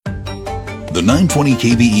The 920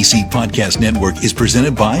 KVEC Podcast Network is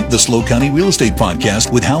presented by the SLO County Real Estate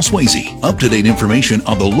Podcast with Hal Swayze. Up-to-date information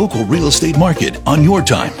on the local real estate market on your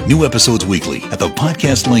time. New episodes weekly at the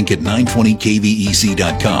podcast link at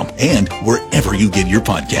 920kvec.com and wherever you get your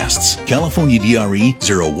podcasts. California DRE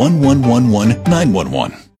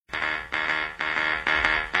 01111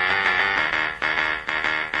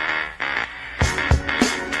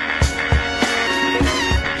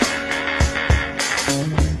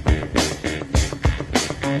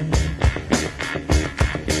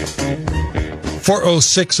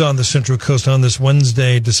 4:06 on the Central Coast on this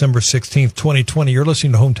Wednesday, December 16th, 2020. You're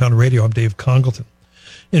listening to Hometown Radio. I'm Dave Congleton,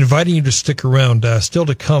 inviting you to stick around. Still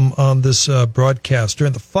to come on this broadcast.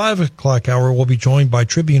 During the 5 o'clock hour, we'll be joined by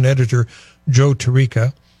Tribune editor Joe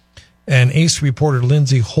Tarica and ACE reporter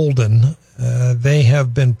Lindsay Holden. They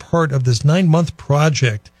have been part of this 9-month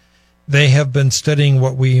project. They have been studying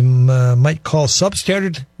what we might call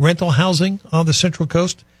substandard rental housing on the Central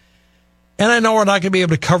Coast. And I know we're not going to be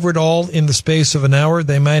able to cover it all in the space of an hour.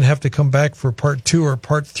 They might have to come back for part 2 or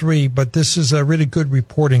part 3, but this is a really good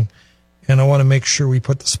reporting, and I want to make sure we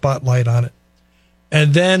put the spotlight on it.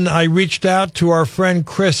 And then I reached out to our friend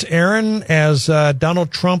Chris Aaron as Donald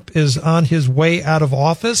Trump is on his way out of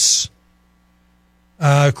office.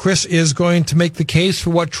 Chris is going to make the case for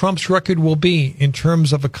what Trump's record will be in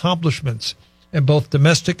terms of accomplishments in both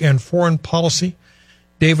domestic and foreign policy.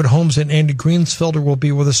 David Holmes and Andy Greensfelder will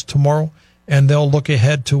be with us tomorrow, and they'll look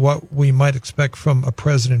ahead to what we might expect from a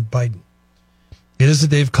President Biden. It is the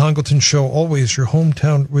Dave Congleton Show, always your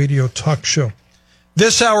hometown radio talk show.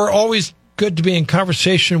 This hour, always good to be in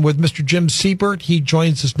conversation with Mr. Jim Siebert. He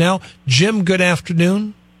joins us now. Jim, good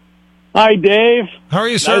afternoon. Hi, Dave. How are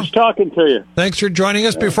you, sir? Nice talking to you. Thanks for joining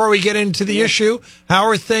us. Before we get into the issue, how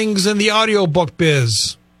are things in the audiobook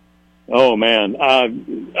biz? Oh, man.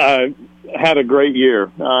 I had a great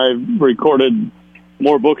year. I recorded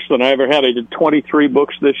more books than I ever had. I did 23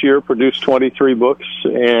 books this year, produced 23 books,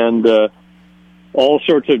 and all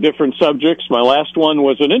sorts of different subjects. My last one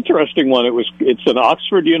was an interesting one. It's an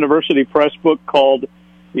Oxford University Press book called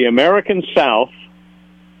The American South,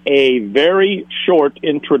 A Very Short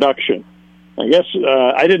Introduction. I guess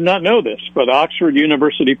I did not know this, but Oxford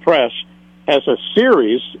University Press has a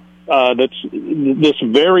series that's this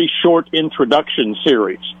very short introduction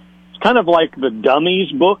series. It's kind of like the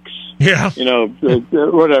Dummies books. Yeah.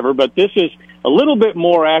 Whatever. But this is a little bit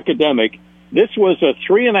more academic. This was a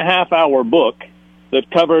 3.5-hour book that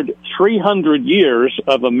covered 300 years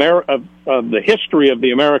of the history of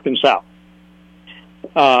the American South.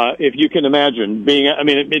 If you can imagine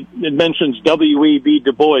it mentions W.E.B.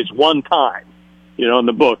 Du Bois one time, in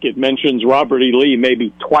the book. It mentions Robert E. Lee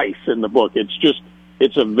maybe twice in the book.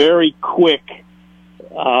 It's a very quick,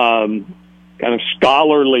 kind of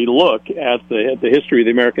scholarly look at the history of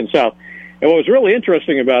the American South. And what was really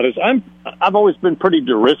interesting about it is I've always been pretty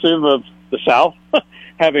derisive of the South,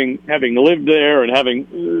 having lived there and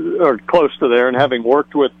or close to there, and having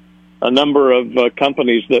worked with a number of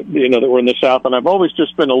companies that were in the South, and I've always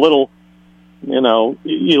just been a little,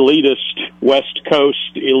 elitist, West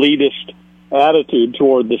Coast elitist attitude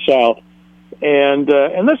toward the South. And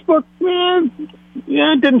this book,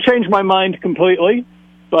 it didn't change my mind completely,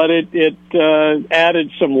 but it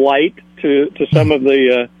added some light to some of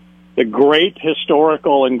the great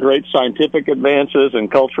historical and great scientific advances and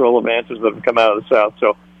cultural advances that have come out of the South.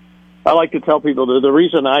 So I like to tell people that the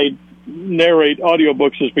reason I narrate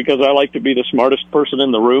audiobooks is because I like to be the smartest person in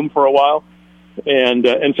the room for a while. And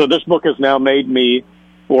so this book has now made me,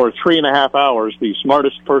 for 3.5 hours, the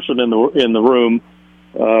smartest person in the room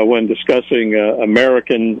when discussing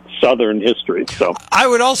American Southern history. So I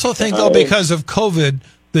would also think, though, because of COVID,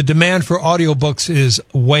 the demand for audiobooks is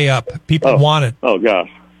way up. People want it. Oh, gosh.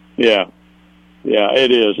 Yeah,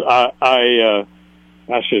 it is.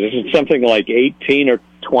 It's something like 18 or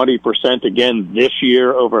 20% again this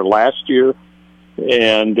year over last year,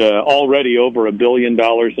 and already over $1 billion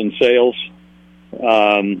in sales.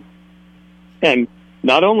 And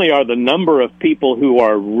not only are the number of people who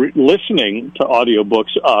are listening to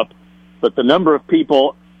audiobooks up, but the number of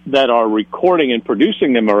people that are recording and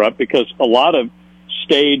producing them are up, because a lot of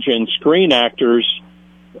stage and screen actors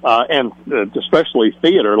and especially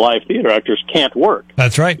live theater actors can't work.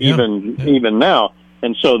 That's right. Even now.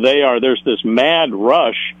 And so there's this mad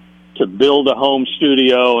rush to build a home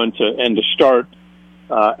studio and to start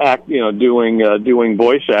doing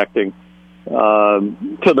voice acting,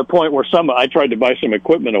 to the point where I tried to buy some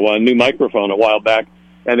equipment, a new microphone a while back,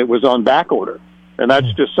 and it was on back order. And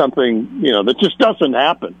that's just something, that just doesn't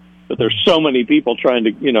happen. But there's so many people starting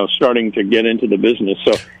to get into the business.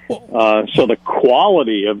 So the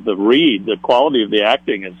quality of the quality of the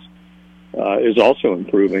acting is also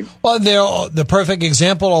improving. Well, the perfect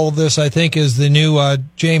example of all of this, I think, is the new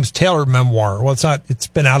James Taylor memoir. Well, it's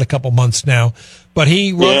been out a couple months now, but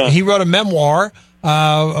he wrote a memoir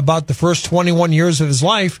about the first 21 years of his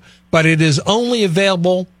life, but it is only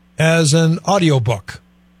available as an audiobook.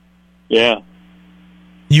 Yeah.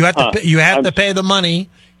 You have to pay the money.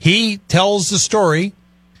 He tells the story,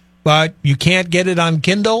 but you can't get it on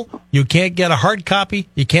Kindle. You can't get a hard copy.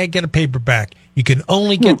 You can't get a paperback. You can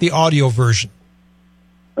only get the audio version.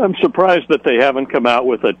 I'm surprised that they haven't come out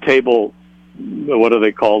with a table, what do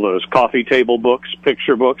they call those, coffee table books,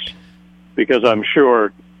 picture books, because I'm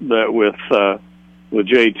sure that with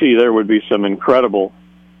JT there would be some incredible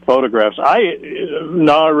photographs. I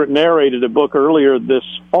narrated a book earlier this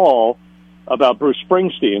fall about Bruce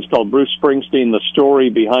Springsteen. It's called Bruce Springsteen, The Story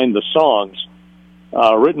Behind the Songs,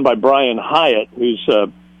 written by Brian Hyatt, who's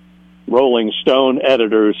Rolling Stone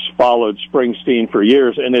editors, followed Springsteen for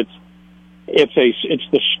years, and it's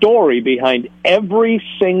the story behind every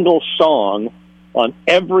single song on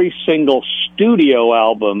every single studio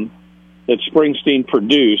album that Springsteen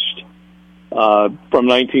produced from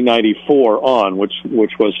 1994 on, which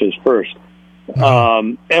was his first.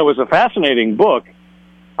 It was a fascinating book.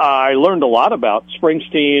 I learned a lot about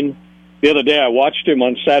Springsteen. The other day I watched him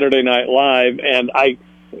on Saturday Night Live, and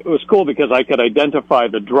it was cool because I could identify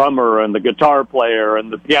the drummer and the guitar player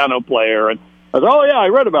and the piano player, and I was, oh yeah, I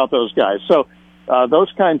read about those guys. So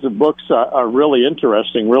those kinds of books are really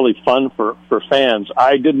interesting, really fun for fans.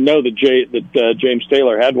 I didn't know that James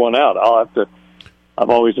Taylor had one out. I've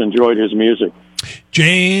always enjoyed his music.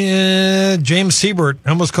 James Siebert. I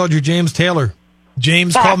almost called you James Taylor.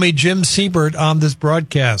 James called me Jim Siebert on this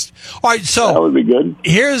broadcast. All right, so that would be good.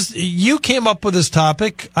 You came up with this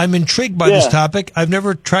topic. I'm intrigued by this topic. I've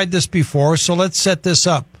never tried this before, so let's set this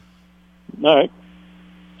up. All right.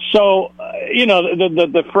 So,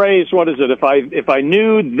 the phrase, what is it? If I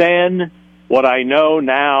knew then what I know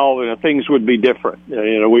now, things would be different.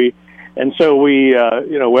 We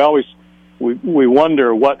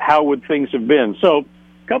wonder how would things have been. So,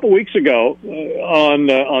 a couple weeks ago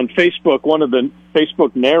on Facebook, one of the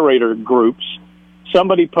Facebook narrator groups,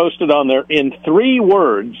 somebody posted on there in 3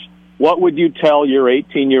 words, what would you tell your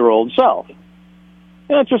 18-year-old self?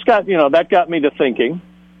 And it just that got me to thinking.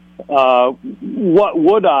 What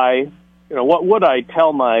would I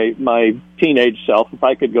tell my teenage self if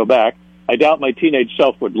I could go back? I doubt my teenage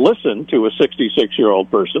self would listen to a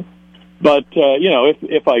 66-year-old person, but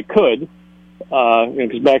if I could,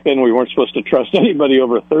 because back then we weren't supposed to trust anybody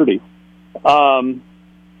over 30.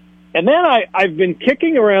 And then I've been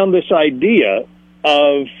kicking around this idea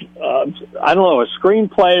of a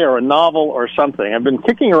screenplay or a novel or something. I've been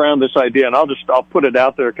kicking around this idea, and I'll put it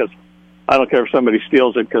out there because I don't care if somebody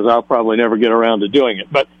steals it because I'll probably never get around to doing it.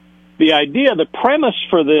 But the premise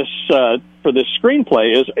for this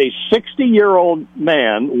screenplay is a 60-year-old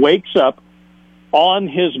man wakes up on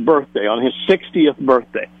his birthday, on his 60th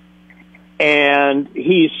birthday, and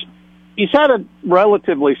he's had a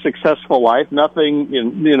relatively successful life. Nothing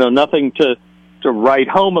to write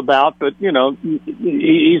home about, but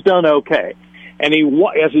he's done okay. And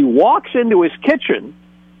as he walks into his kitchen,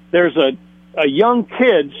 there's a young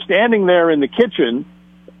kid standing there in the kitchen,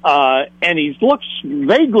 and he looks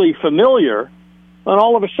vaguely familiar, and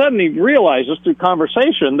all of a sudden he realizes through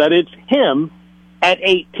conversation that it's him at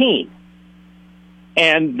 18.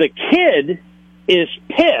 And the kid is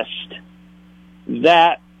pissed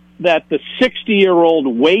that the 60-year-old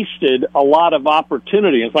wasted a lot of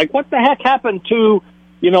opportunity. It's like, what the heck happened to,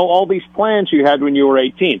 all these plans you had when you were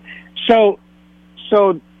 18? So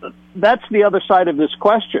that's the other side of this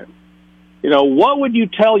question. What would you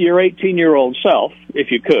tell your 18-year-old self,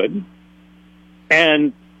 if you could?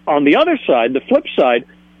 And on the other side, the flip side,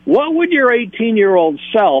 what would your 18-year-old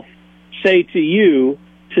self say to you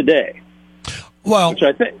today? Well,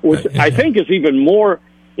 which I think is even more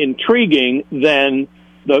intriguing than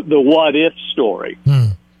the what if story.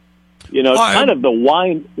 It's kind of the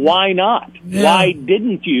why not? Yeah. Why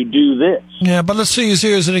didn't you do this? Yeah, but let's use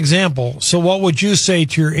here as an example. So what would you say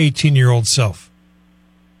to your 18-year-old self?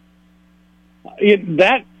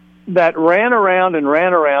 That ran around,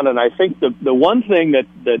 and I think the one thing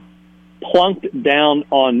that plunked down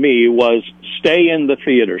on me was stay in the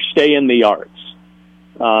theater, stay in the arts.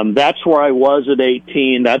 That's where I was at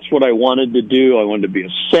 18. That's what I wanted to do. I wanted to be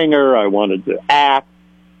a singer. I wanted to act.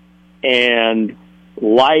 And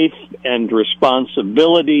life and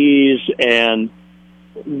responsibilities and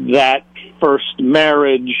that first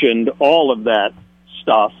marriage and all of that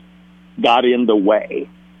stuff got in the way.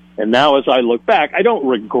 And now as I look back, I don't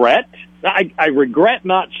regret. I regret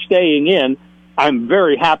not staying in. I'm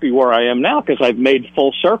very happy where I am now because I've made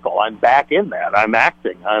full circle. I'm back in that. I'm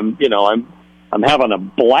acting. I'm having a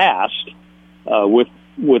blast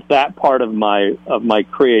with that part of my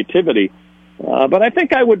creativity. But I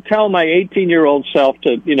think I would tell my 18-year-old self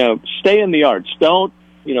to, stay in the arts. Don't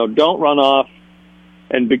run off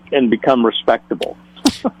and become respectable.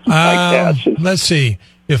 Let's see.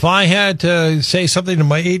 If I had to say something to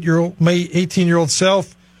my 18-year-old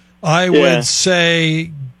self, I would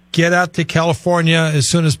say get out to California as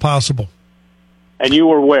soon as possible. And you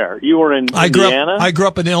were where? You were in Indiana? I grew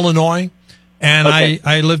up in Illinois, and okay.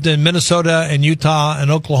 I lived in Minnesota and Utah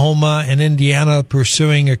and Oklahoma and Indiana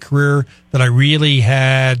pursuing a career that I really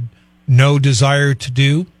had no desire to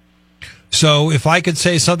do. So if I could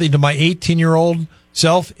say something to my 18-year-old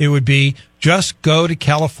self, it would be just go to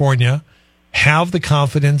California, have the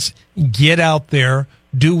confidence, get out there,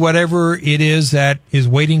 do whatever it is that is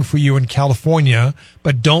waiting for you in California,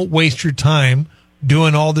 but don't waste your time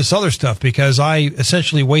doing all this other stuff, because I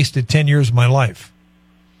essentially wasted 10 years of my life.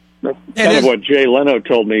 That's kind of what Jay Leno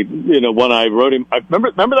told me, when I wrote him.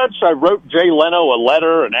 Remember that? So I wrote Jay Leno a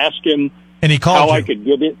letter and asked him and he called how you. I could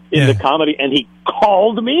get it into comedy, and he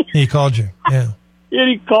called me. He called you, yeah. And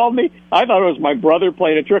he called me. I thought it was my brother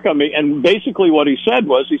playing a trick on me, and basically what he said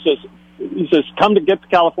was, he says, come to get to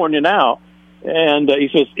California now. And he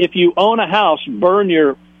says, if you own a house, burn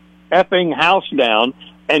your effing house down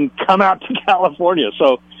and come out to California.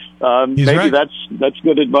 So maybe right. that's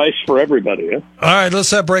good advice for everybody. Yeah? All right,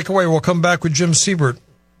 let's break away. We'll come back with Jim Siebert.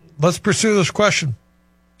 Let's pursue this question,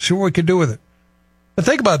 see what we can do with it. But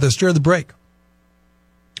think about this during the break.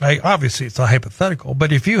 Obviously, it's a hypothetical,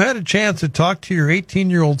 but if you had a chance to talk to your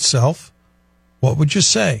 18-year-old self, what would you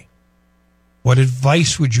say? What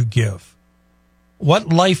advice would you give? What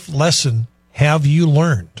life lesson have you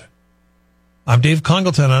learned? I'm Dave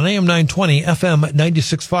Congleton on AM 920, FM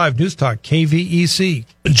 96.5, News Talk, KVEC.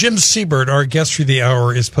 Jim Siebert, our guest for the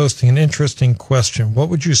hour, is posting an interesting question. What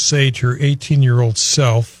would you say to your 18-year-old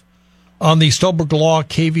self? On the Stolberg Law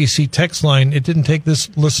KVC text line, it didn't take this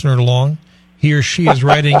listener long. He or she is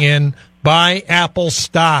writing in, buy Apple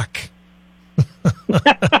stock.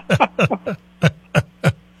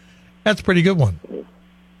 That's a pretty good one.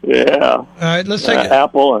 Yeah. All right, let's take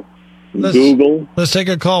Apple and Google. Let's take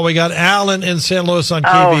a call. We got Alan in San Luis on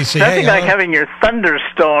KVC. Oh, nothing like having your thunder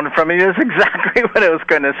stolen from you. That's exactly what I was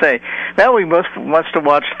going to say. Now we must have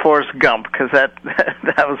watched Forrest Gump, because that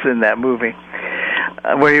was in that movie.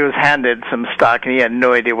 Where he was handed some stock and he had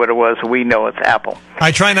no idea what it was. We know it's Apple.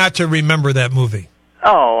 I try not to remember that movie.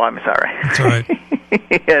 Oh, I'm sorry. It's all right.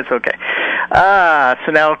 Yeah, it's okay.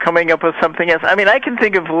 So now coming up with something else. I mean, I can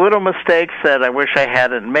think of little mistakes that I wish I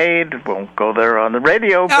hadn't made. Won't go there on the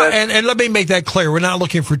radio. But and let me make that clear. We're not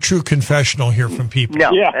looking for true confessional here from people. No,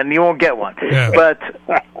 and you won't get one. Yeah. But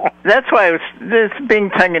that's why this being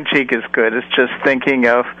tongue-in-cheek is good. It's just thinking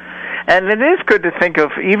of... And it is good to think of,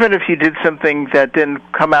 even if you did something that didn't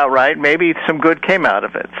come out right, maybe some good came out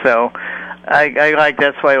of it. So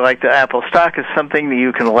that's why I like the Apple stock, is something that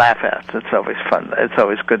you can laugh at. It's always fun. It's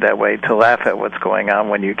always good that way to laugh at what's going on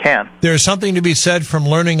when you can. There's something to be said from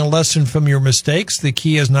learning a lesson from your mistakes. The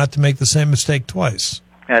key is not to make the same mistake twice.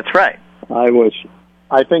 That's right. I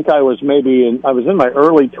think I was in my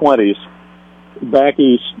early 20s back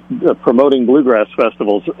east promoting bluegrass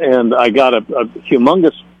festivals, and I got a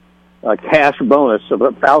humongous cash bonus, of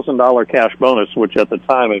 $1,000 cash bonus, which at the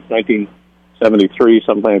time, in 1973,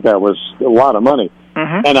 something like that, was a lot of money.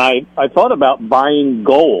 Mm-hmm. And I thought about buying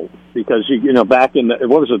gold, because, back in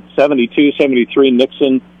 72, 73,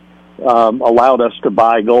 Nixon allowed us to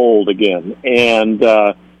buy gold again. And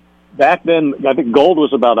back then, I think gold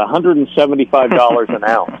was about $175 an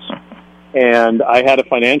ounce. And I had a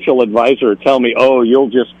financial advisor tell me,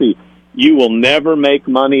 you will never make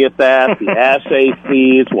money at that. The assay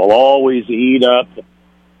fees will always eat up.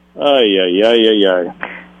 So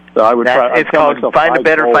I would try. It's called find a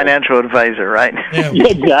better financial advisor, right? Yeah.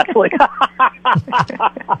 Exactly.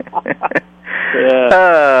 Yeah.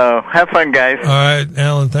 Oh, have fun, guys. All right,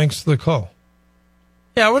 Alan, thanks for the call.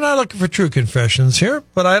 Yeah, we're not looking for true confessions here,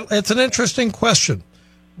 but it's an interesting question.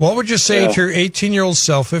 What would you say to your 18-year-old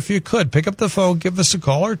self if you could? Pick up the phone, give us a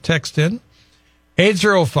call, or text in.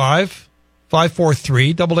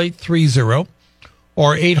 805-543-8830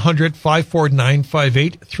 or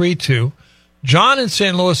 800-549-5832. John in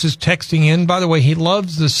St. Louis is texting in. By the way, he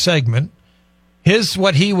loves this segment. Here's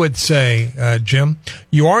what he would say, Jim.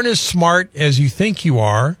 You aren't as smart as you think you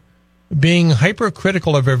are. Being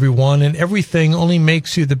hypercritical of everyone and everything only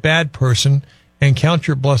makes you the bad person, and count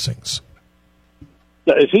your blessings.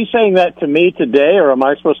 Is he saying that to me today, or am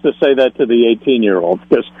I supposed to say that to the 18-year-old?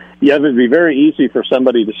 Because Yeah, it would be very easy for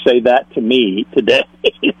somebody to say that to me today.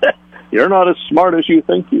 You're not as smart as you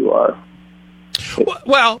think you are.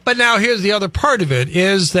 Well, but now here's the other part of it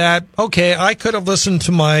is that, okay, I could have listened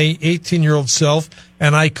to my 18-year-old self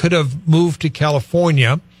and I could have moved to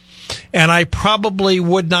California and I probably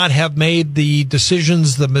would not have made the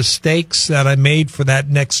decisions, the mistakes that I made for that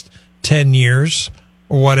next 10 years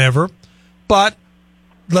or whatever. But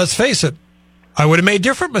let's face it, I would have made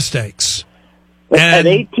different mistakes. At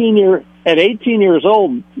 18 years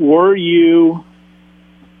old, were you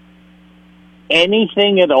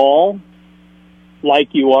anything at all like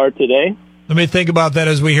you are today? Let me think about that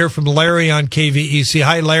as we hear from Larry on KVEC.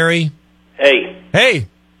 Hi, Larry. Hey. Hey,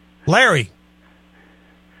 Larry.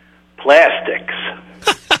 Plastics.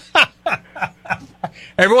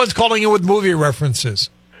 Everyone's calling you with movie references.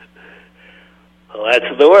 Well,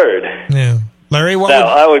 that's the word. Yeah. Larry, what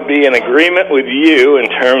I would be in agreement with you in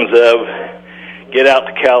terms of get out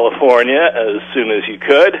to California as soon as you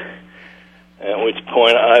could, at which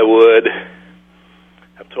point I would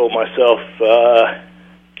have told myself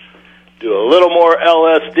do a little more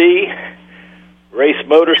LSD, race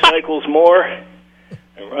motorcycles more,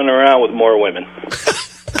 and run around with more women.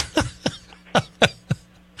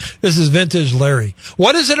 This is vintage Larry.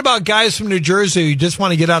 What is it about guys from New Jersey who just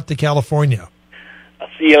want to get out to California? I'll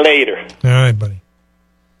see you later. All right, buddy.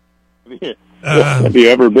 Have you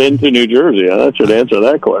ever been to New Jersey? That should answer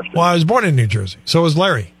that question. Well, I was born in New Jersey. So was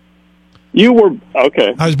Larry. You were,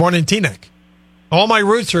 okay. I was born in Teaneck. All my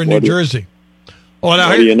roots are in New Jersey.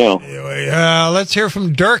 What do you know? Let's hear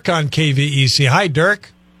from Dirk on KVEC. Hi,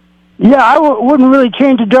 Dirk. Yeah, I wouldn't really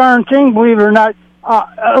change a darn thing, believe it or not.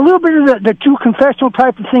 A little bit of the too confessional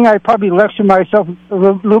type of thing, I'd probably lecture myself a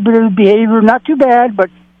little bit of the behavior. Not too bad,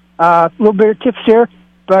 but a little bit of tips there.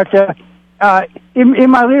 But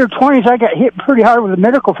in my later 20s, I got hit pretty hard with a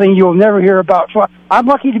medical thing you'll never hear about. So I'm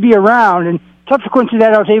lucky to be around. And subsequent to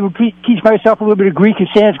that, I was able to teach myself a little bit of Greek and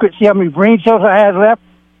Sanskrit, see how many brain cells I had left.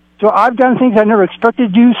 So I've done things I never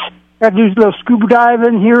expected to do. Got to do a little scuba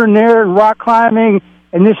diving here and there, and rock climbing,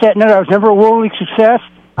 and this, that, and that. I was never a worldly success.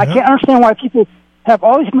 I can't understand why people have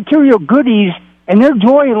all these material goodies, and their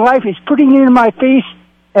joy in life is putting it in my face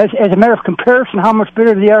as a matter of comparison how much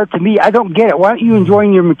better they are to me. I don't get it. Why aren't you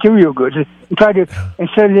enjoying your material goods and try to,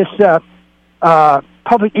 instead of this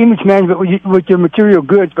public image management with your material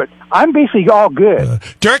goods? But I'm basically all good.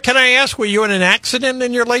 Dirk, can I ask, were you in an accident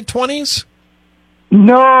in your late 20s?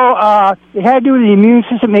 No, it had to do with the immune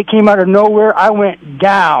system. It came out of nowhere. I went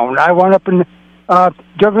down. I wound up in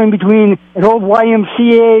juggling between an old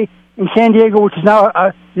YMCA in San Diego, which is now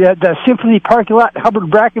the Symphony parking lot, Hubbard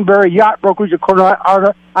Brackenberry Yacht Brokerage at Corner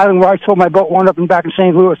Island, where I sold my boat, wound up back in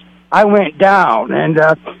St. Louis. I went down, and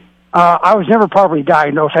I was never properly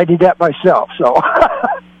diagnosed. I did that myself, so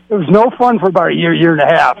it was no fun for about a year and a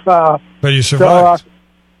half. But you survived.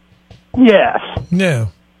 So, yes. Yeah.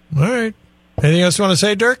 All right. Anything else you want to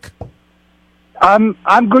say, Dirk? I'm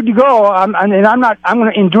good to go. I'm going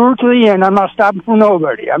to endure to the end. I'm not stopping for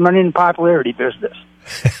nobody. I'm not in the popularity business.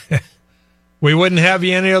 We wouldn't have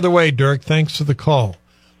you any other way, Dirk. Thanks for the call.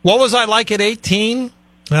 What was I like at 18?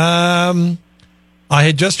 I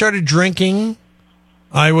had just started drinking.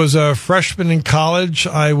 I was a freshman in college.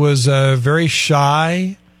 I was very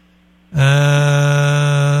shy. More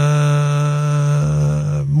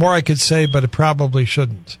I could say, but it probably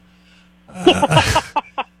shouldn't.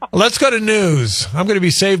 Let's go to news. I'm going to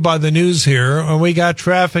be saved by the news here. And we got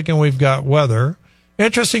traffic and we've got weather.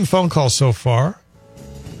 Interesting phone call so far.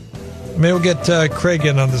 Maybe we'll get Craig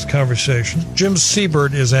in on this conversation. Jim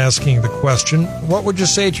Siebert is asking the question, what would you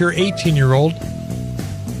say to your 18-year-old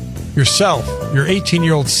yourself, your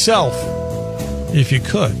 18-year-old self, if you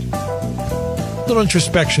could? A little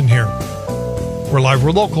introspection here. We're live,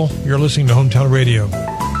 we're local. You're listening to Hometown Radio.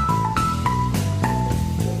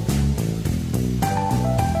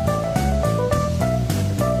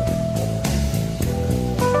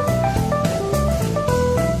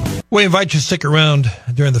 We invite you to stick around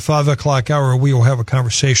during the 5 o'clock hour. We will have a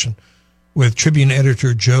conversation with Tribune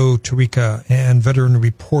editor Joe Tarica and veteran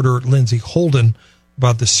reporter Lindsay Holden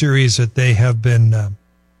about the series that they have been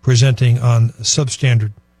presenting on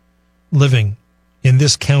substandard living in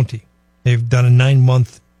this county. They've done a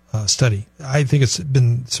 9-month study. I think it's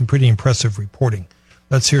been some pretty impressive reporting.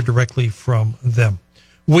 Let's hear directly from them.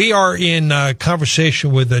 We are in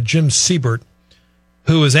conversation with Jim Siebert,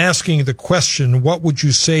 who is asking the question, what would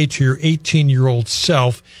you say to your 18-year-old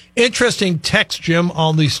self? Interesting text, Jim,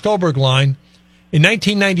 on the Stolberg line. In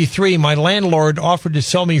 1993, my landlord offered to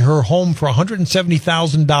sell me her home for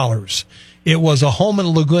 $170,000. It was a home in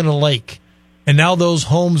Laguna Lake. and now those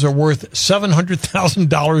homes are worth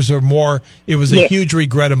 $700,000 or more. It was a huge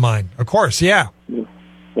regret of mine. Of course, yeah.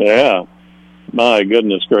 Yeah. My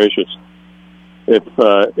goodness gracious.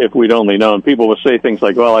 If we'd only known. People would say things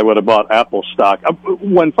like, well, I would have bought Apple stock.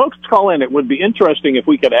 When folks call in, it would be interesting if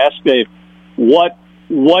we could ask Dave what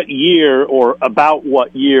year or about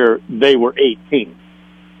what year they were 18.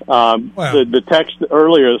 The text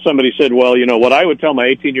earlier, somebody said, well, what I would tell my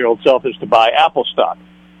 18-year-old self is to buy Apple stock.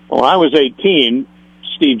 When I was 18,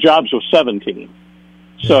 Steve Jobs was 17.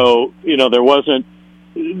 So, there wasn't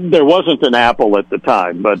an Apple at the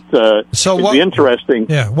time, but it'd be interesting.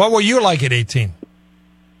 Yeah. What were you like at 18?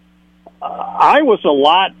 I was a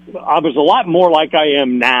lot more like I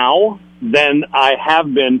am now than I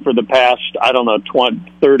have been for the past,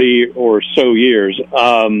 30 or so years.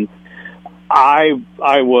 I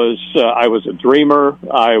was a dreamer.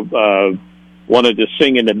 I wanted to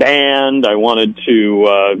sing in a band. I auditioned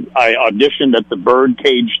at the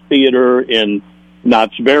Birdcage Theater in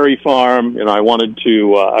Knott's Berry Farm, and I wanted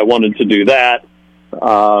to do that.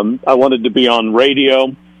 I wanted to be on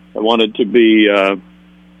radio. I wanted to be,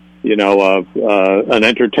 an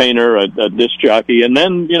entertainer, a disc jockey, and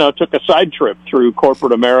then, took a side trip through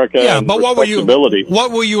corporate America. Yeah, and but what were you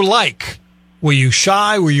like? Were you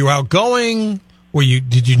shy? Were you outgoing?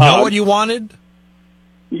 Did you know what you wanted?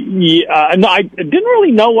 Yeah, no, I didn't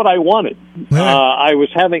really know what I wanted. I was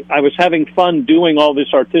having fun doing all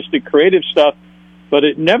this artistic, creative stuff, but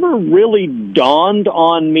it never really dawned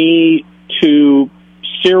on me to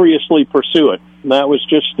seriously pursue it. That was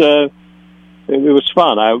just, it was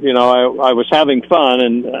fun. I was having fun,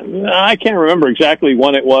 and I can't remember exactly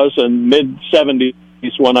when it was, in mid-70s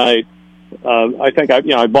when I think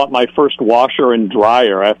I bought my first washer and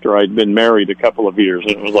dryer after I'd been married a couple of years,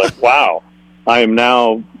 and it was like, wow, I am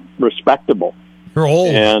now respectable. You're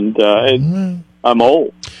old. And I'm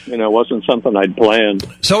old. It wasn't something I'd planned.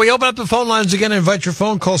 So we open up the phone lines again and invite your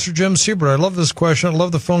phone calls for Jim Siebert. I love this question. I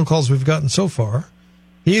love the phone calls we've gotten so far.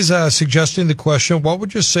 He's suggesting the question, what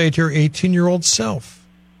would you say to your 18-year-old self?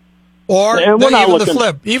 Or even the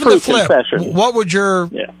flip. Confession. What would your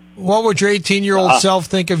 18-year-old self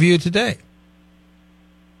think of you today?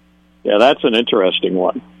 Yeah, that's an interesting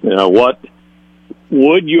one. What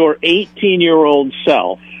would your 18-year-old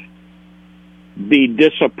self be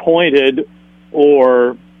disappointed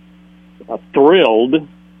or thrilled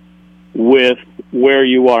with where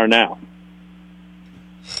you are now?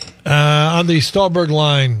 On the Stolberg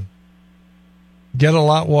line, get a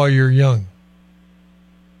lot while you're young.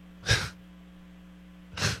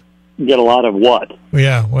 Get a lot of what?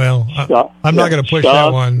 Yeah, well, I'm not going to push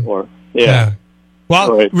that one. Yeah.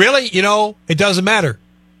 Well, right. Really, it doesn't matter.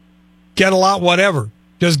 Get a lot, whatever.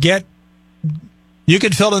 You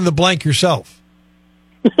can fill in the blank yourself.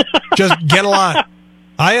 Just get a lot.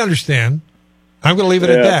 I understand. I'm going to leave it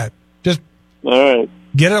at that. Just all right.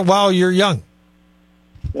 Get it while you're young.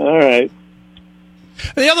 All right.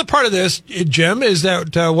 And the other part of this, Jim, is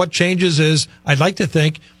that what changes is, I'd like to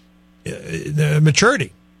think, the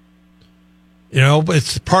maturity.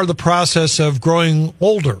 It's part of the process of growing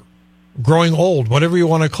old, whatever you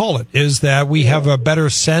want to call it, is that we have a better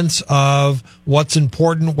sense of what's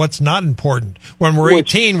important, what's not important. When we're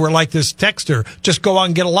 18, we're like this texter, just go out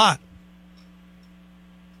and get a lot.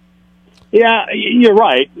 Yeah, you're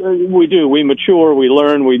right. We do. We mature. We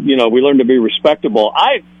learn. We learn to be respectable.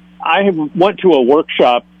 I went to a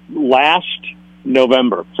workshop last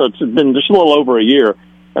November, so it's been just a little over a year,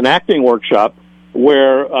 an acting workshop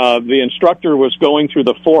where the instructor was going through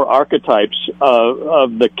the 4 archetypes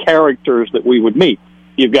of the characters that we would meet.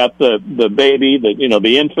 You've got the baby,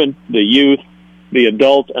 the infant, the youth, the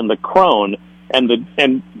adult, and the crone,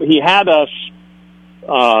 and he had us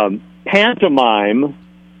pantomime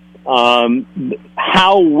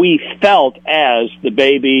how we felt as the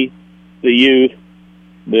baby, the youth,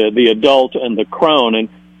 the adult, and the crone. And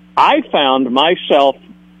I found myself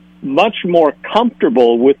much more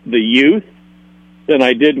comfortable with the youth than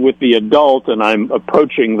I did with the adult, and I'm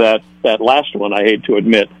approaching that last one, I hate to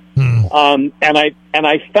admit. And I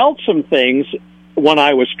felt some things when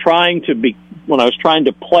I was trying to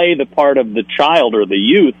play the part of the child or the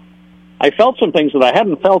youth. I felt some things that I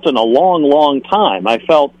hadn't felt in a long, long time. I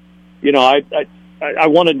felt, I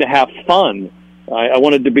wanted to have fun. I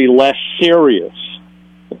wanted to be less serious.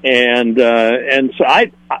 And so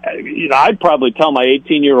I'd probably tell my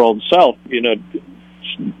 18-year-old self,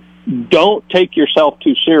 don't take yourself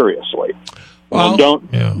too seriously. Well,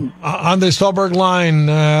 on the Stolberg line,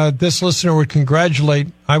 this listener would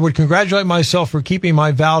congratulate myself for keeping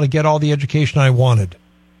my vow to get all the education I wanted.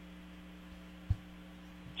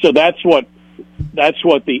 So that's what that's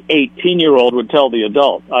what the 18-year-old would tell the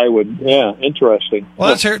adult. Interesting. Well,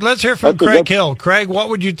 let's hear from Craig Hill. Craig, what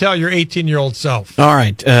would you tell your 18-year-old self? All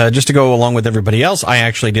right, just to go along with everybody else, I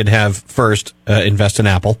actually did have first invest in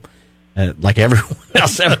Apple, like everyone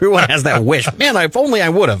else. Everyone has that wish. Man, if only I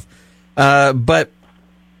would have. But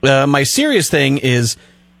my serious thing is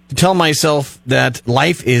to tell myself that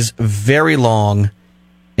life is very long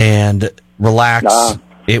and relax.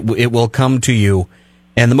 It will come to you.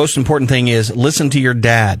 And the most important thing is listen to your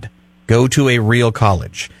dad. Go to a real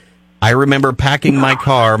college. I remember packing my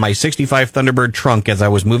car, my 65 Thunderbird trunk, as I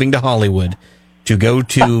was moving to Hollywood to go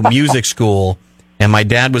to music school. And my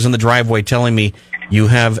dad was in the driveway telling me, you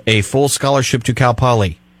have a full scholarship to Cal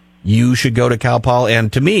Poly. You should go to Cal Poly.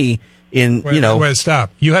 And to me, Wait,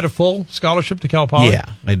 stop. You had a full scholarship to Cal Poly?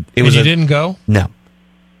 Yeah. You didn't go? No.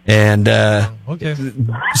 And, okay.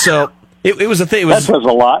 So it was a thing. That says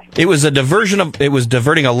a lot. It was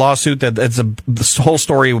diverting a lawsuit that's this whole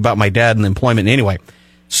story about my dad and employment. Anyway,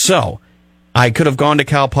 so I could have gone to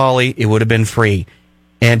Cal Poly. It would have been free.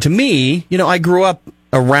 And to me, I grew up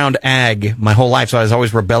around ag my whole life, so I was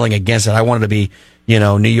always rebelling against it. I wanted to be,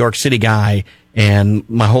 New York City guy, and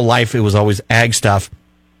my whole life it was always ag stuff.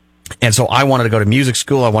 And so I wanted to go to music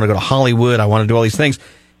school. I wanted to go to Hollywood. I wanted to do all these things.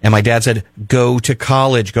 And my dad said, go to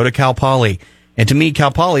college, go to Cal Poly. And to me, Cal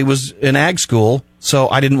Poly was an ag school, so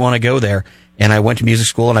I didn't want to go there. And I went to music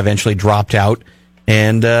school and I eventually dropped out.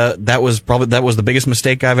 And that was the biggest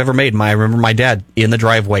mistake I've ever made. I remember my dad in the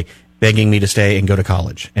driveway begging me to stay and go to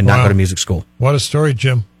college and not go to music school. What a story,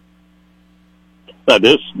 Jim.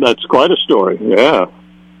 That's quite a story. Yeah.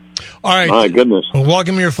 All right. My goodness.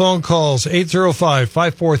 Welcome your phone calls,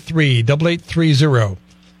 805-543-8830.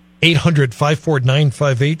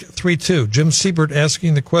 800-549-5832. Jim Siebert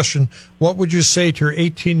asking the question, what would you say to your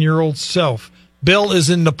 18-year-old self? Bill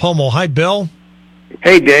is in Napomo. Hi, Bill.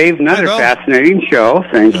 Hey, Dave. Another fascinating show.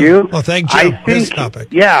 Thank you. Well, thank Jim for this topic.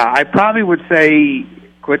 Yeah, I probably would say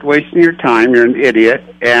quit wasting your time. You're an idiot.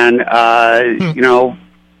 And,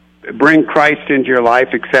 bring Christ into your life,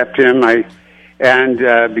 accept him.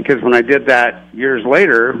 Because when I did that years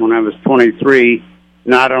later, when I was 23,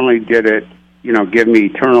 not only did it give me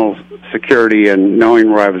eternal security and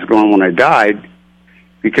knowing where I was going when I died,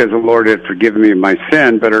 because the Lord had forgiven me my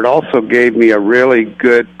sin, but it also gave me a really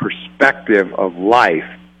good perspective of life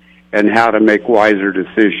and how to make wiser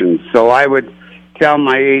decisions. So I would tell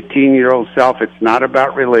my 18-year-old self, it's not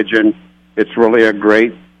about religion. It's really a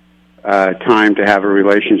great time to have a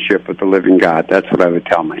relationship with the living God. That's what I would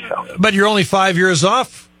tell myself. But you're only 5 years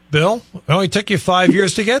off, Bill. It only took you 5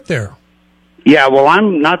 years to get there. Yeah, well,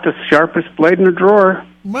 I'm not the sharpest blade in the drawer.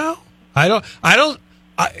 Well,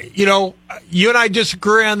 you and I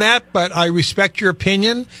disagree on that, but I respect your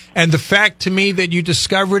opinion. And the fact to me that you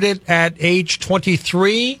discovered it at age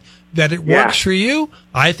 23, that it works for you,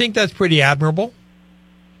 I think that's pretty admirable.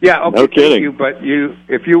 Yeah, okay, no kidding. Thank you, but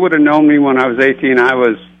if you would have known me when I was 18, I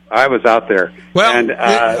was out there. Well, and,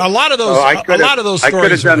 a lot of those stories. I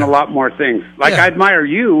could have done a lot more things. Like, I admire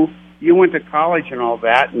you. You went to college and all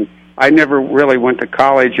that, and I never really went to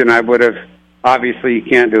college, and I would have, obviously you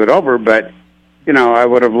can't do it over, but, I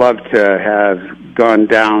would have loved to have gone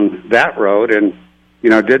down that road and,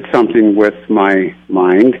 did something with my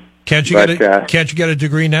mind. Can't you get a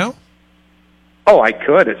degree now? Oh, I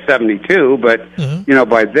could at 72, but,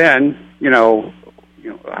 by then,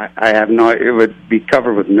 I have it would be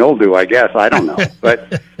covered with mildew, I guess. I don't know.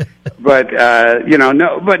 But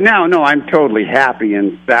now, I'm totally happy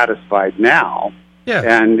and satisfied now. Yeah.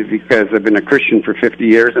 And because I've been a Christian for 50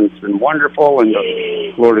 years and it's been wonderful and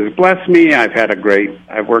the Lord has blessed me. I've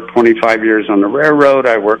worked 25 years on the railroad.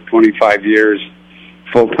 I worked 25 years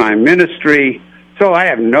full-time ministry. So I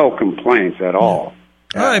have no complaints at all.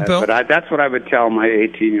 All right, Bill. But that's what I would tell my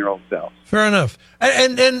 18-year-old self. Fair enough.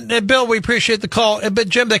 And Bill, we appreciate the call. But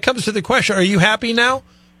Jim, that comes to the question: are you happy now?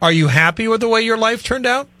 Are you happy with the way your life turned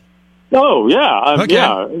out? Oh yeah, Okay.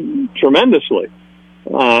 Yeah, tremendously.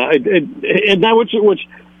 And that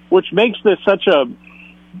which makes this such an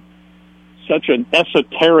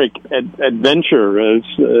esoteric adventure,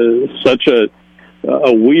 such a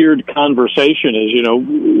weird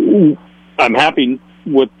conversation. I'm happy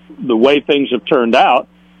with the way things have turned out.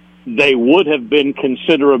 They would have been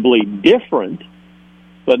considerably different,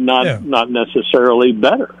 but not necessarily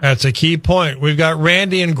better. That's a key point. We've got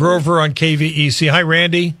Randy and Grover on KVEC. Hi,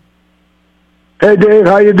 Randy. Hey, Dave.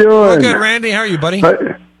 How you doing? Oh, good, Randy. How are you, buddy?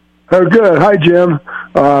 Oh, good. Hi, Jim.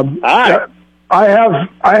 Hi.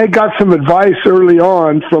 I got some advice early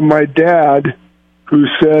on from my dad, who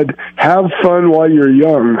said, "Have fun while you're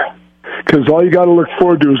young, because all you got to look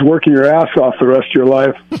forward to is working your ass off the rest of your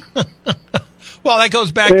life." Well, that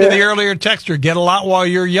goes back to the earlier texture. Get a lot while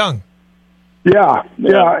you're young. Yeah.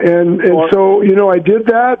 And so, I did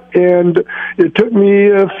that, and it took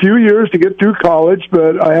me a few years to get through college,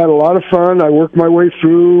 but I had a lot of fun. I worked my way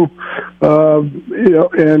through,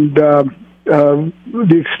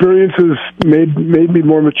 the experiences made me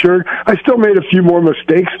more mature. I still made a few more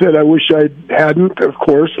mistakes that I wish I hadn't, of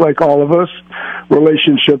course, like all of us,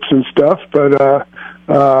 relationships and stuff, but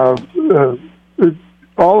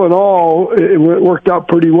all in all, it worked out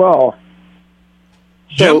pretty well.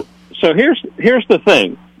 So here's the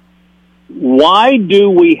thing. Why do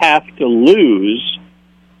we have to lose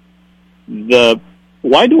the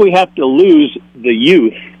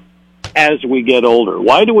youth as we get older?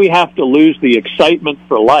 Why do we have to lose the excitement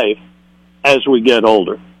for life as we get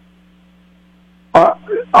older? I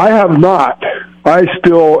have not. I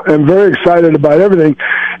still am very excited about everything,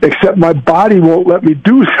 except my body won't let me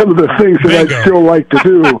do some of the things that I'd still like to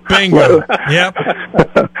do. Bingo. Yep.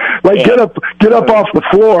 Get up off the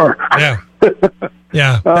floor. Yeah.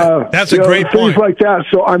 Yeah, that's a great point. Things like that.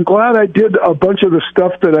 So I'm glad I did a bunch of the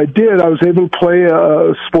stuff that I did. I was able to play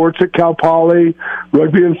sports at Cal Poly,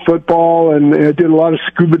 rugby and football, and I did a lot of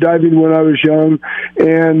scuba diving when I was young.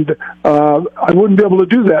 And I wouldn't be able to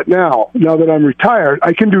do that now that I'm retired.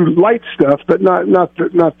 I can do light stuff, but not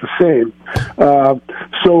the same.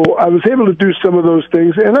 So I was able to do some of those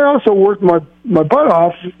things, and I also worked my butt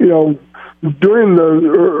off, during the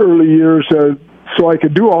early years, so I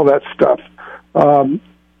could do all that stuff. It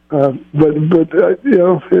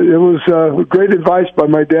was great advice by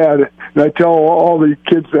my dad, and I tell all the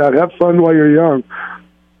kids that have fun while you're young.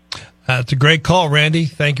 That's a great call, Randy.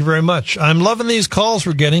 Thank you very much. I'm loving these calls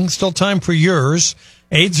we're getting. Still time for yours.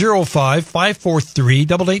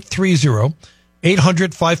 805-543-8830.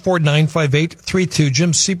 800-549-5832.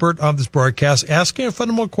 Jim Siebert on this broadcast asking a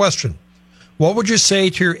fundamental question. What would you say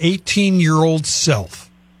to your 18-year-old self?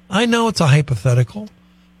 I know it's a hypothetical,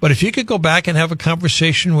 but if you could go back and have a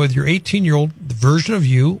conversation with your 18-year-old version of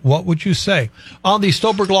you, what would you say? On the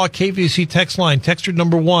Stolberg Law KVC text line, texter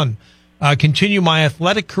number 1, continue my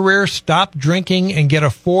athletic career, stop drinking, and get a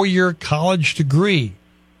 4-year college degree.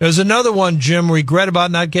 There's another one, Jim, regret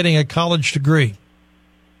about not getting a college degree.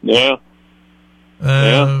 Yeah.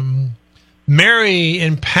 Mary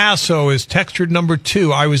in Paso is texter number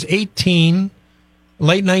 2. I was 18,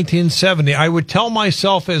 late 1970. I would tell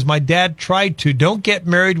myself, as my dad tried to, don't get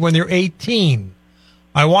married when you're 18.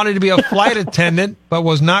 I wanted to be a flight attendant, but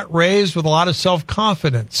was not raised with a lot of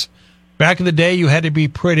self-confidence. Back in the day, you had to be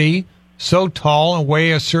pretty, so tall, and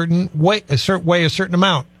weigh a certain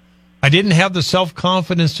amount. I didn't have the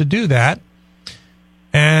self-confidence to do that.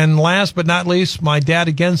 And last but not least, my dad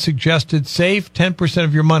again suggested save 10%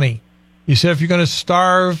 of your money. He said if you're going to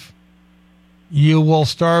starve, you will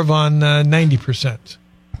starve on 90%.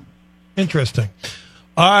 Interesting.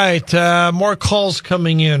 All right, more calls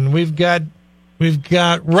coming in. We've got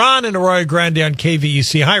Ron in Arroyo Grande on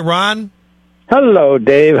KVEC. Hi, Ron. Hello,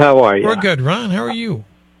 Dave. How are you? We're good, Ron. How are you?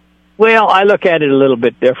 Well, I look at it a little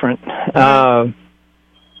bit different.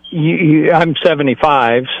 I'm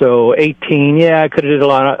 75, so 18, I could have did a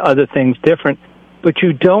lot of other things different, but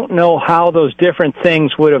you don't know how those different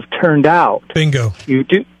things would have turned out. Bingo. You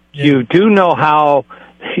do know how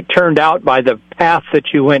it turned out by the path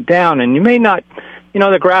that you went down, and you may not,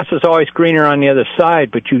 the grass is always greener on the other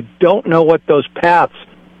side, but you don't know what those paths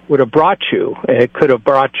would have brought you. It could have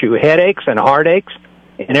brought you headaches and heartaches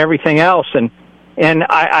and everything else, and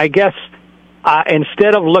I guess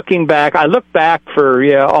instead of looking back, I look back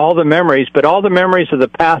for all the memories, but all the memories of the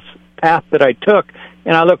path that I took,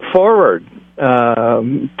 and I look forward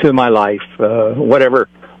to my life, whatever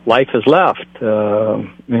life is left.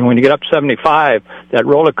 And when you get up 75, that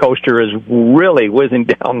roller coaster is really whizzing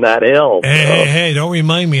down that hill. Hey, don't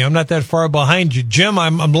remind me. I'm not that far behind you. Jim,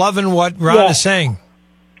 I'm loving what Ron is saying.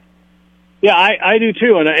 Yeah, I do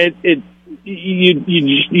too, and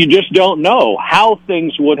you just don't know how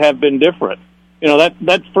things would have been different.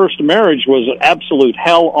 That first marriage was an absolute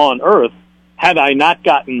hell on earth. Had I not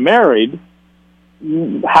gotten married,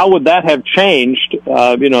 how would that have changed,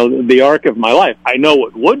 the arc of my life? I know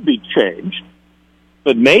it would be changed,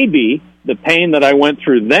 but maybe the pain that I went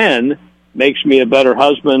through then makes me a better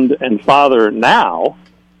husband and father now.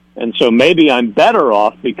 And so maybe I'm better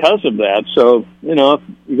off because of that. So, if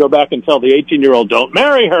you go back and tell the 18-year-old, don't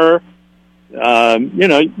marry her,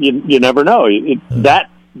 you never know. That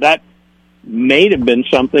may have been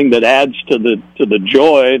something that adds to the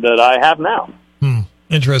joy that I have now.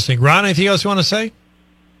 Interesting. Ron, anything else you want to say?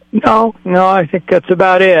 No, I think that's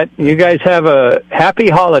about it. You guys have a happy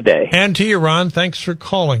holiday. And to you, Ron, thanks for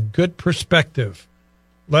calling. Good perspective.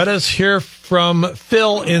 Let us hear from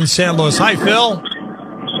Phil in San Luis. Hi, Phil.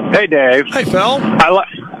 Hey, Dave. Hi, Phil.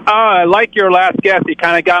 I like your last guest. He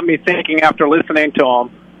kind of got me thinking after listening to him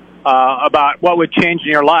about what would change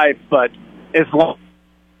in your life. But as long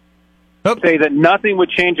as I say that nothing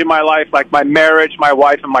would change in my life, like my marriage, my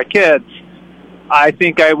wife, and my kids, I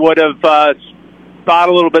think I would have thought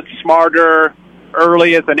a little bit smarter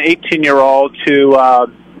early as an 18-year-old to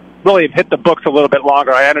really have hit the books a little bit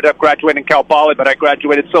longer. I ended up graduating Cal Poly, but I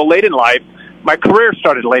graduated so late in life. My career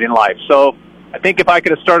started late in life. So I think if I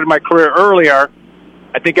could have started my career earlier,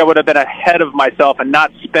 I think I would have been ahead of myself and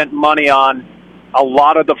not spent money on a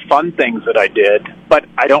lot of the fun things that I did, but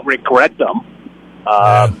I don't regret them.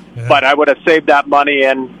 But I would have saved that money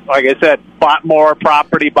and, like I said, bought more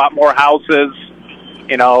property, bought more houses,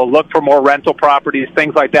 looked for more rental properties,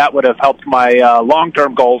 things like that would have helped my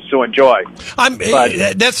long-term goals to enjoy.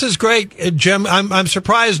 This is great, Jim. I'm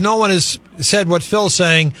surprised no one has said what Phil's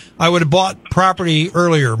saying. I would have bought property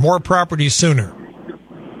earlier, more property sooner.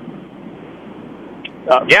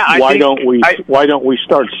 Why don't we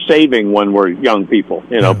start saving when we're young people?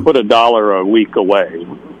 Put $1 a week away.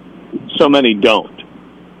 So many don't.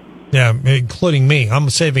 Yeah, including me. I'm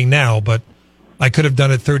saving now, but I could have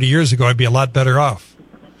done it 30 years ago. I'd be a lot better off.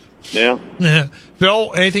 Yeah.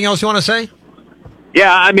 Phil, anything else you want to say?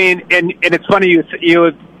 Yeah, I mean, and it's funny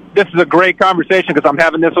this is a great conversation because I'm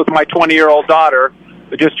having this with my 20-year-old daughter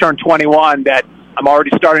who just turned 21. That I'm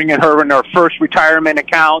already starting her in her first retirement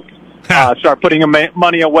account. Start putting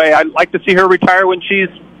money away. I'd like to see her retire when she's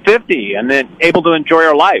 50 and then able to enjoy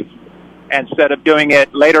her life instead of doing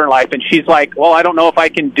it later in life. And she's like, well, I don't know if I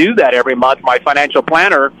can do that every month. My financial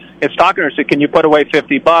planner is talking to her, said, can you put away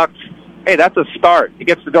 $50? Hey, that's a start. It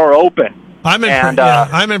gets the door open. I'm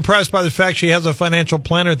impressed by the fact she has a financial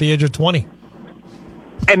planner at the age of 20.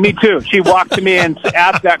 And me too. She walked to me and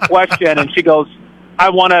asked that question, and she goes,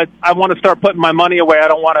 I want to start putting my money away. I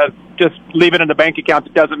don't want to just leave it in the bank account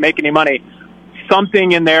that doesn't make any money.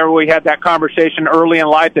 Something in there, we had that conversation early in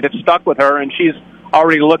life that it stuck with her, and she's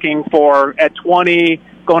already looking for, at 20,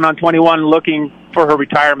 going on 21, looking for her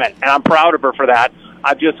retirement. And I'm proud of her for that.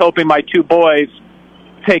 I'm just hoping my two boys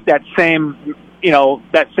take that same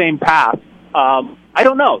path. I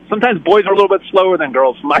don't know. Sometimes boys are a little bit slower than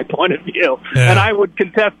girls from my point of view, and I would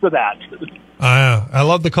contest to that. I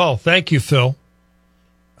love the call. Thank you, Phil.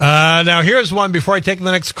 Now, here's one before I take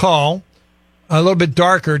the next call, a little bit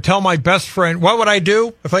darker. Tell my best friend, what would I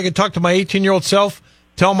do if I could talk to my 18-year-old self?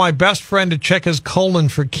 Tell my best friend to check his colon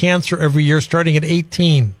for cancer every year starting at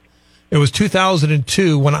 18. It was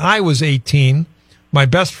 2002 when I was 18. My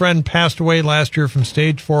best friend passed away last year from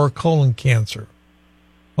stage 4 colon cancer.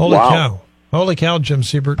 Holy cow. Holy cow, Jim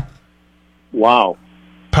Siebert. Wow.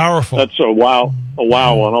 Powerful. That's a wow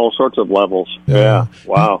on all sorts of levels. Yeah.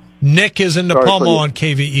 Wow. Nick is in Napalmo on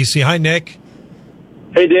KVEC. Hi, Nick.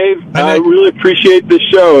 Hey, Dave. Hi, I Nick. really appreciate this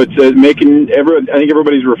show. It's I think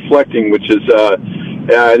everybody's reflecting, which is, I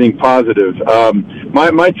think, positive.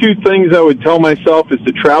 My two things I would tell myself is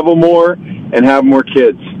to travel more and have more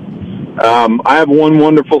kids. I have one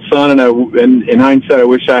wonderful son, and in hindsight, I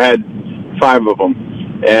wish I had 5 of them.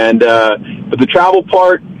 But the travel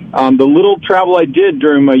part, the little travel I did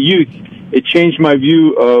during my youth, it changed my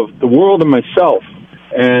view of the world and myself.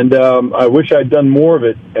 And I wish I'd done more of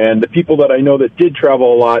it. And the people that I know that did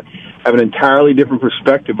travel a lot have an entirely different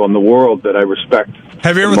perspective on the world that I respect.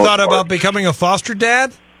 Have you ever thought about becoming a foster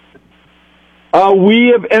dad? We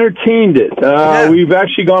have entertained it. We've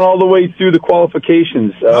actually gone all the way through the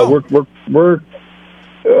qualifications.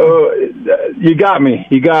 You got me.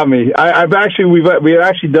 We've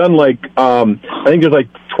actually done I think there's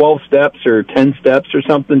 12 steps or 10 steps or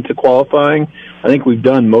something to qualifying. I think we've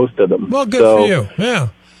done most of them. Well, good for you. Yeah.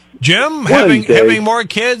 Jim, having more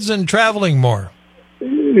kids and traveling more.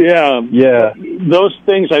 Yeah. Those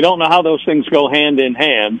things, I don't know how those things go hand in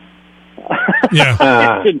hand. Yeah.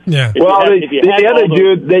 Well,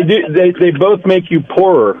 they both make you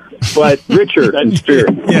poorer, but richer in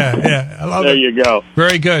spirit. Yeah. I love there it. You go.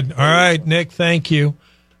 Very good. All right, Nick, thank you.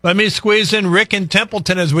 Let me squeeze in Rick in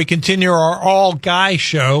Templeton as we continue our all-guy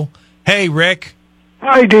show. Hey, Rick.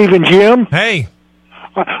 Hi, Dave and Jim. Hey.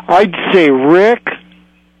 I'd say, Rick,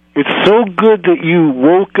 it's so good that you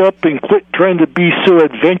woke up and quit trying to be so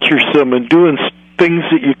adventuresome and doing things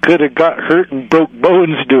that you could have got hurt and broke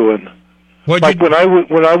bones doing. When I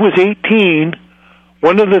was 18,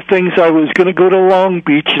 one of the things I was going to go to Long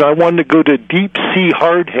Beach, and I wanted to go to deep sea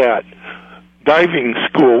hard hat diving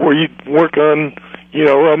school where you work on,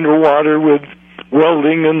 underwater with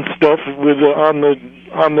welding and stuff on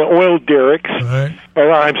the oil derricks. Right.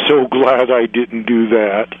 And I'm so glad I didn't do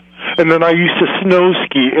that. And then I used to snow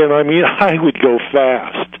ski, and I mean, I would go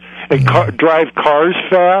fast and drive cars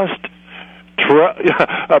fast.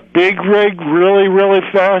 A big rig really, really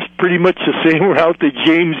fast, pretty much the same route that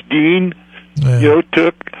James Dean,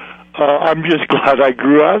 took. I'm just glad I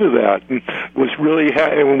grew out of that and was really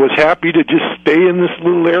and was happy to just stay in this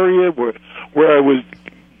little area where I was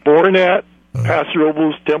born at, Paso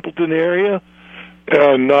Robles, Templeton area,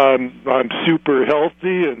 and I'm super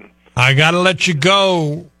healthy. And I got to let you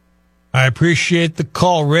go. I appreciate the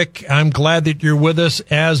call, Rick. I'm glad that you're with us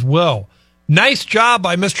as well. Nice job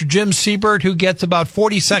by Mr. Jim Siebert, who gets about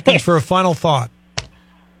 40 seconds for a final thought.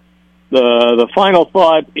 The final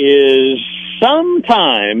thought is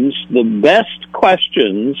sometimes the best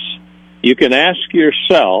questions you can ask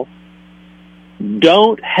yourself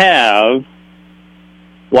don't have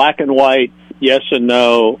black and white, yes and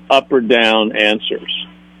no, up or down answers.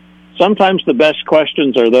 Sometimes the best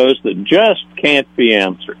questions are those that just can't be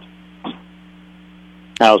answered.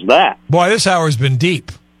 Rathbun that? Boy, this hour's been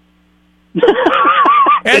deep.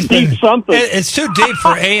 It's too deep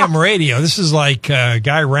for AM radio. This is like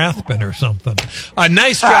Guy Rathbun or something.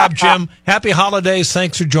 Nice job, Jim. Happy holidays.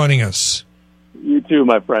 Thanks for joining us. You too,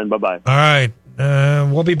 my friend. Bye-bye. All right.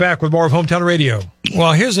 We'll be back with more of Hometown Radio.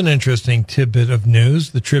 Well, here's an interesting tidbit of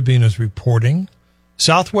news. The Tribune is reporting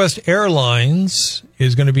Southwest Airlines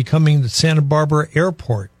is going to be coming to Santa Barbara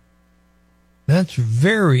Airport. That's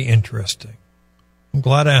very interesting. I'm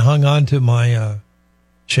glad I hung on to my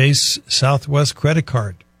Chase Southwest credit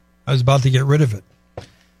card. I was about to get rid of it.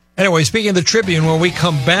 Anyway, speaking of the Tribune, when we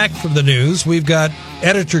come back from the news, we've got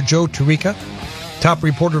editor Joe Tarica, top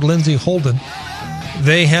reporter Lindsay Holden.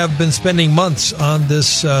 They have been spending months on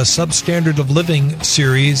this substandard of living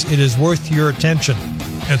series. It is worth your attention,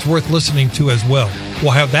 and it's worth listening to as well.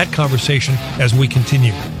 We'll have that conversation as we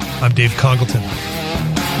continue. I'm Dave Congleton.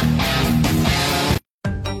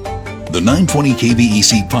 The 920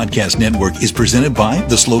 KVEC Podcast Network is presented by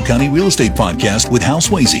the SLO County Real Estate Podcast with Hal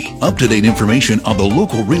Swayze. Up-to-date information on the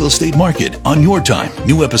local real estate market on your time.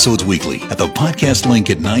 New episodes weekly at the podcast link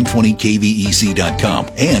at 920kvec.com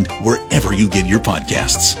and wherever you get your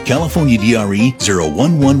podcasts. California DRE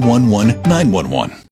 01111 911.